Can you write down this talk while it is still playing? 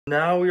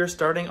Now we are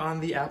starting on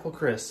the apple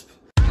crisp.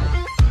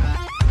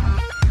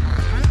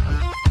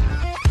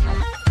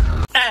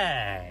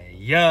 Hey,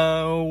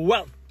 yo,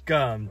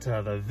 welcome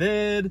to the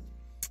vid.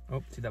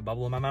 Oh, see that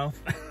bubble in my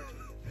mouth?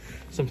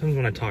 Sometimes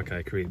when I talk,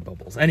 I create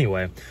bubbles.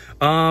 Anyway,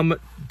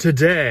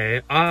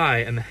 today I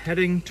am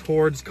heading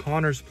towards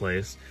Connor's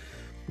place.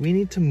 We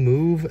need to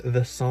move the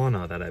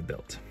sauna that I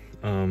built.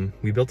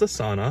 We built a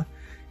sauna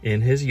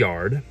in his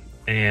yard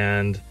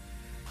and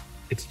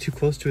it's too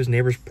close to his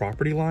neighbor's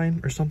property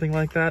line or something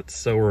like that,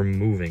 so we're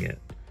moving it.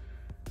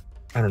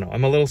 I don't know,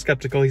 I'm a little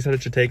skeptical. He said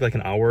it should take like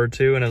an hour or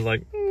two, and I was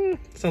like,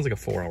 sounds like a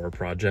 4-hour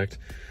project.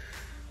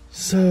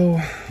 So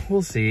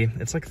we'll see.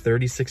 It's like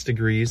 36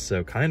 degrees,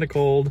 so kind of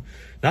cold.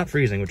 Not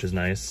freezing, which is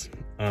nice.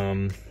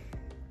 Yeah,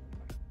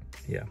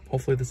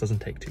 hopefully this doesn't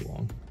take too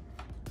long.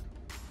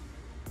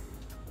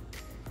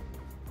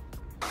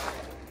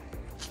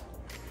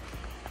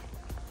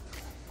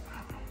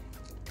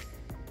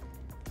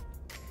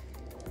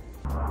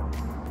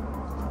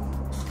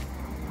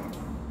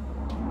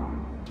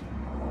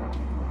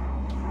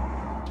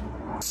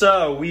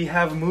 So we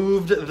have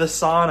moved the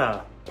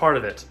sauna, part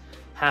of it,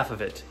 half of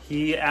it.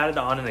 He added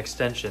on an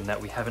extension that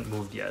we haven't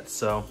moved yet.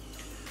 So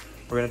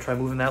we're gonna try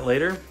moving that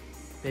later,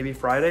 maybe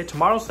Friday.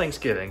 Tomorrow's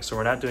Thanksgiving, so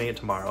we're not doing it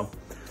tomorrow.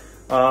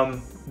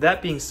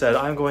 That being said,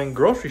 I'm going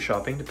grocery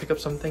shopping to pick up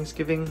some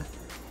Thanksgiving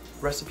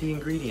recipe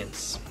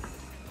ingredients.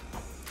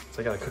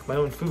 So I gotta cook my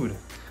own food.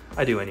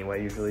 I do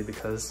anyway, usually,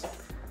 because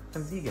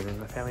I'm vegan and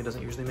my family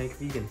doesn't usually make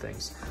vegan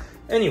things.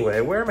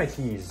 Anyway, where are my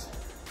keys?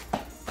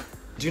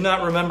 Do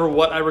not remember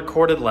what I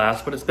recorded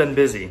last, but it's been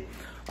busy.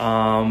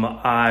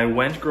 I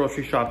went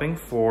grocery shopping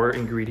for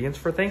ingredients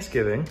for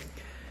Thanksgiving.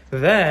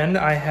 Then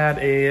I had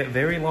a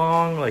very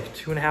long, like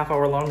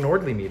 2.5-hour long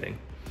Nordly meeting.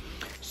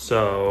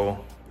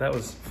 So that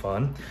was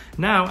fun.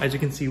 Now, as you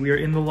can see, we are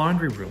in the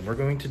laundry room. We're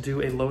going to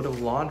do a load of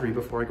laundry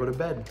before I go to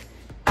bed.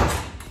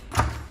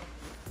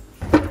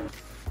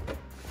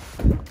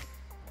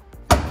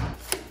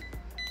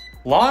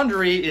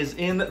 Laundry is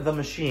in the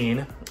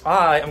machine.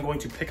 I am going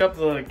to pick up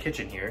the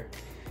kitchen here.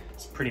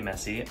 It's pretty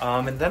messy.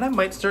 And then I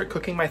might start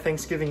cooking my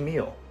Thanksgiving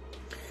meal,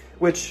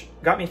 which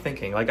got me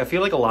thinking. Like, I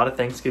feel like a lot of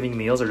Thanksgiving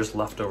meals are just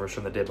leftovers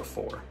from the day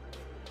before,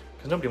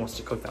 because nobody wants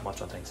to cook that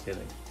much on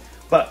Thanksgiving.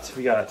 But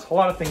we got a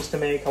lot of things to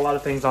make, a lot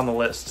of things on the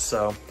list,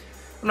 so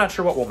I'm not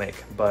sure what we'll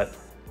make, but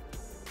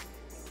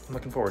I'm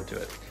looking forward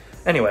to it.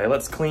 Anyway,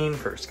 let's clean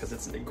first, because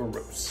it's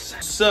gross.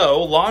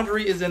 So,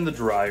 laundry is in the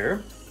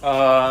dryer.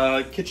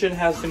 Kitchen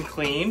has been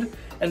cleaned,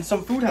 and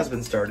some food has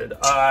been started.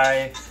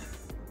 I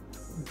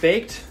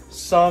baked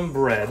some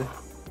bread.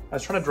 I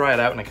was trying to dry it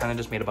out, and I kind of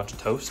just made a bunch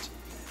of toast.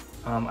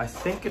 I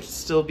think it should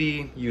still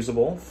be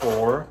usable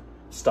for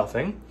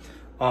stuffing.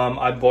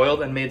 I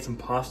boiled and made some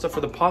pasta for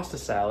the pasta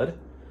salad,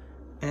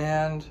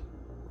 and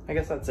I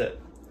guess that's it.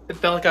 It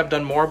felt like I've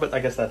done more, but I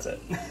guess that's it.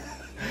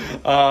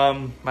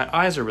 My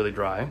eyes are really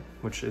dry,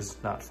 which is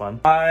not fun.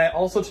 I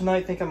also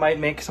tonight think I might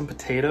make some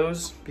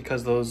potatoes,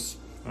 because those,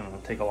 I don't know,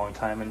 take a long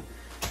time, and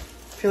I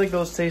feel like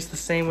those taste the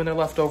same when they're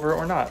left over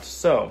or not.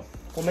 So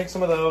we'll make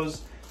some of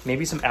those,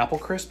 maybe some apple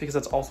crisp, because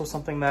that's also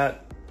something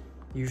that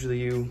usually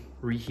you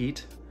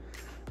reheat.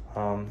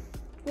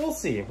 We'll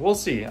see, we'll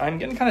see. I'm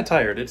getting kind of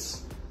tired.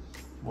 It's,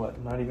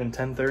 what, not even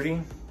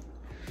 10:30?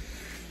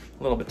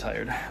 A little bit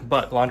tired,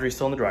 but laundry's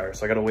still in the dryer,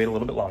 so I gotta wait a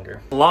little bit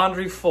longer.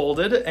 Laundry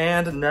folded,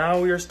 and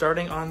now we are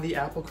starting on the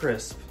apple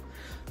crisp.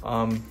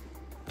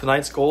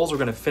 Tonight's goals, we're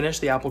gonna finish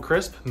the apple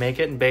crisp, make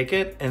it and bake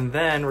it, and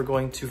then we're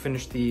going to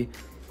finish the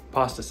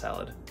pasta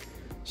salad.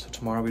 So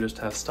tomorrow we just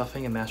have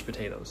stuffing and mashed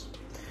potatoes.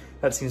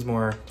 That seems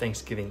more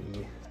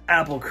Thanksgiving-y.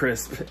 Apple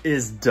crisp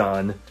is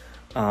done.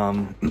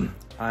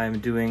 I'm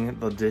doing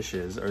the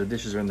dishes, or the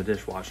dishes are in the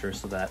dishwasher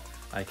so that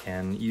I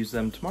can use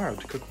them tomorrow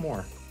to cook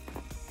more.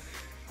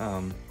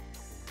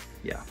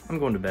 Yeah, I'm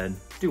going to bed,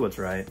 do what's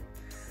right,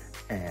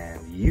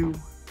 and you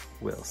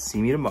will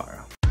see me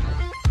tomorrow.